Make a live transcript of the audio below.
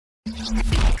Hi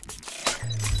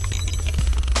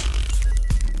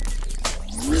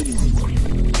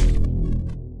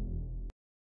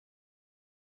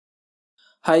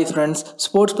friends,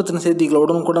 sports பற்றின செய்திகளை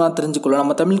உடனுக்குடன் தெரிஞ்சுக்கொள்ள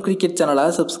நம்ம தமிழ் கிரிக்கெட் சேனலை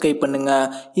சப்ஸ்கிரைப் பண்ணுங்க.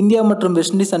 இந்தியா மற்றும்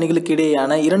வெஸ்ட் இண்டீஸ் அணிகளுக்கு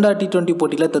இடையேயான 2 T20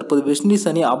 போட்டியில் தற்போது வெஸ்ட் இண்டீஸ்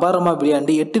அணி அபாரமாக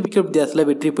விளையாண்டு 8 விக்கெட் வித்தியாசத்தில்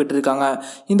வெற்றி பெற்றிருக்காங்க.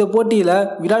 இந்த போட்டியில்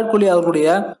விராட் கோலி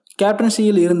அவர்களுடைய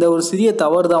கேப்டன்சியில் இருந்த ஒரு சிறிய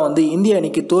தவறு தான் இந்திய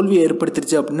அணிக்கு தோல்வியை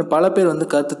ஏற்படுத்திருச்சு அப்படின்னு பல பேர்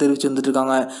கருத்து தெரிவித்து வந்துட்டு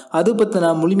இருக்காங்க. அது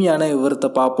பற்றின முழுமையான விவரத்தை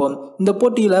பார்ப்போம். இந்த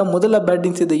போட்டியில் முதல்ல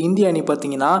பேட்டிங் செய்த இந்திய அணி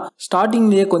பார்த்தீங்கன்னா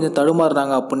ஸ்டார்டிங்லேயே கொஞ்சம்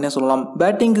தடுமாறுறாங்க அப்படின்னே சொல்லலாம்.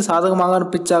 பேட்டிங்கு சாதகமான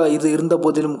பிச்சாக இது இருந்த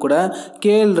போதிலும் கூட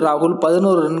KL ராகுல்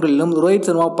 11 ரன்களிலும் ரோஹித்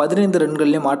சர்மா 15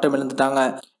 ரன்களிலும் ஆட்டம் இழந்துட்டாங்க.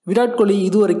 விராட் கோலி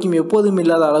இதுவரைக்கும் எப்போதும்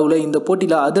இல்லாத அளவில் இந்த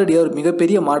போட்டியில் அதிரடியாக ஒரு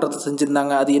மிகப்பெரிய மாற்றத்தை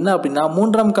செஞ்சிருந்தாங்க. அது என்ன அப்படின்னா,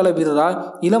 3ஆம் கால வீரராக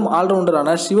இளம்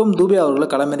ஆல்ரவுண்டரான சிவம் தூபே அவர்களை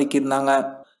களமிறக்கியிருந்தாங்க.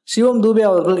 சிவம் தூபே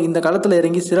அவர்கள் இந்த களத்தில்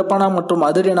இறங்கி சிறப்பான மற்றும்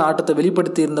அதிரடியான ஆட்டத்தை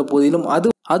வெளிப்படுத்தி இருந்த போதிலும்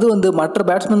அது மற்ற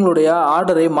பேட்ஸ்மேன்களுடைய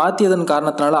ஆர்டரை மாற்றியதன்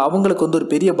காரணத்தினால அவங்களுக்கு ஒரு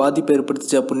பெரிய பாதிப்பை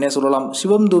ஏற்படுத்துச்சு அப்படின்னே சொல்லலாம்.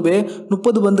 சிவம் தூபே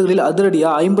 30 பந்துகளில்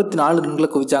அதிரடியாக 54 ரன்களை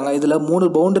குவிச்சாங்க. இதில் 3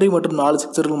 பவுண்டரி மற்றும் 4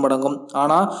 சிக்ஸர்கள் அடங்கும்.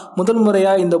 ஆனால் முதல்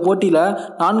முறையாக இந்த போட்டியில்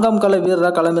 4ஆம் கால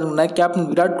வீரராக களமிறங்கின கேப்டன்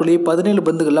விராட் கோலி 17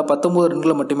 பந்துகளில் 19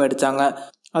 ரன்களை மட்டுமே அடித்தாங்க.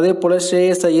 அதே போல்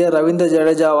ஸ்ரேயஸ் ஐயர், ரவீந்திர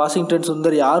ஜடேஜா, வாஷிங்டன்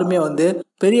சுந்தர் யாருமே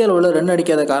பெரிய அளவில் ரன்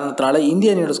அடிக்காத காரணத்தினால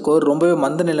இந்திய அணியோட ஸ்கோர் ரொம்பவே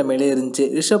மந்த நிலைமையிலே இருந்துச்சு.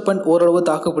 ரிஷப் பண்ட் ஓரளவு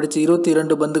தாக்குப்பிடிச்சு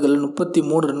 22 பந்துகளில்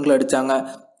 33 ரன்கள் அடித்தாங்க.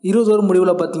 20 ஓவர்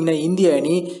முடிவில் பார்த்தீங்கன்னா இந்திய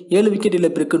அணி 7 விக்கெட்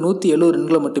இழப்பிற்கு 170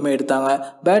 ரன்களை மட்டுமே எடுத்தாங்க.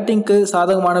 பேட்டிங்க்கு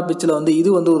சாதகமான பிச்சில் இது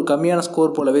ஒரு கம்மியான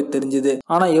ஸ்கோர் போலவே தெரிஞ்சுது.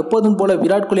 ஆனால் எப்போதும் போல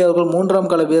விராட் கோலி அவர்கள் 3ஆம்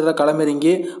கால வீரரை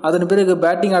களமிறங்கி அதன் பிறகு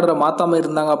பேட்டிங் ஆர்டரை மாற்றாமல்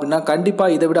இருந்தாங்க அப்படின்னா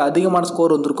கண்டிப்பாக இதை விட அதிகமான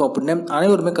ஸ்கோர் வந்திருக்கும் அப்படின்னு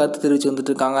அனைவருமே கருத்து தெரிவித்து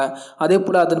வந்துட்டு இருக்காங்க. அதே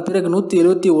போல் அதன் பிறகு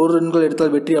 171 ரன்கள்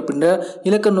எடுத்தால் வெற்றி அப்படின்ற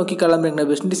இலக்கை நோக்கி களமிறங்கின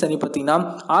வெஸ்ட் இண்டீஸ் அணி பார்த்தீங்கன்னா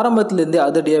ஆரம்பத்திலிருந்தே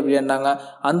அதிரடியாக விளையாண்டாங்க.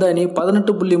 அந்த அணி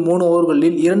 18.3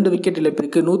 ஓவர்களில் 2 விக்கெட்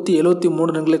இழப்பிற்கு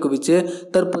 173 ரன்கள் குவிச்சு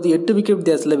தற்போது 8 விக்கெட்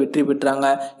வித்தியாசத்தில் வெற்றி பெற்றாங்க.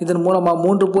 இதன் மூலமாக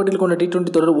 3 போட்டியில் கொண்ட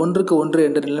T20 தொடர் 1-1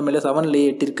 என்ற நிலைமையில சமநிலையை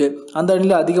எட்டிருக்கு. அந்த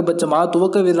அணியில் அதிகபட்சமாக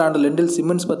துவக்க வீரரான லெண்டில்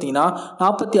சிம்மன்ஸ் பார்த்தீங்கன்னா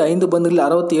 45 பந்துகளில்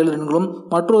 67 ரன்களும்,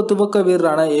 மற்றொரு துவக்க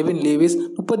வீரரான எவின் லீவிஸ்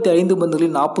 35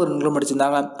 பந்துகளில் 40 ரன்களும்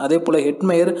அடிச்சிருந்தாங்க. அதே போல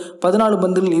ஹெட்மயர் 14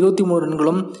 பந்துகளில் 23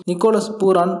 ரன்களும், நிக்கோலஸ்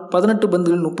பூரான் 18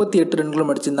 பந்துகளில் 38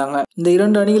 ரன்களும் அடிச்சிருந்தாங்க. இந்த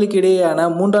 2 அணிகளுக்கு இடையேயான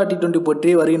 3 T20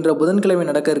 போட்டி வருகின்ற புதன்கிழமை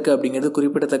நடக்க இருக்கு அப்படிங்கிறது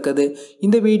குறிப்பிடத்தக்கது.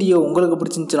 இந்த வீடியோ உங்களுக்கு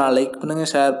பிடிச்சிருந்துச்சுன்னா லைக் பண்ணுங்க,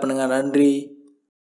 ஷேர் பண்ணுங்க. நன்றி.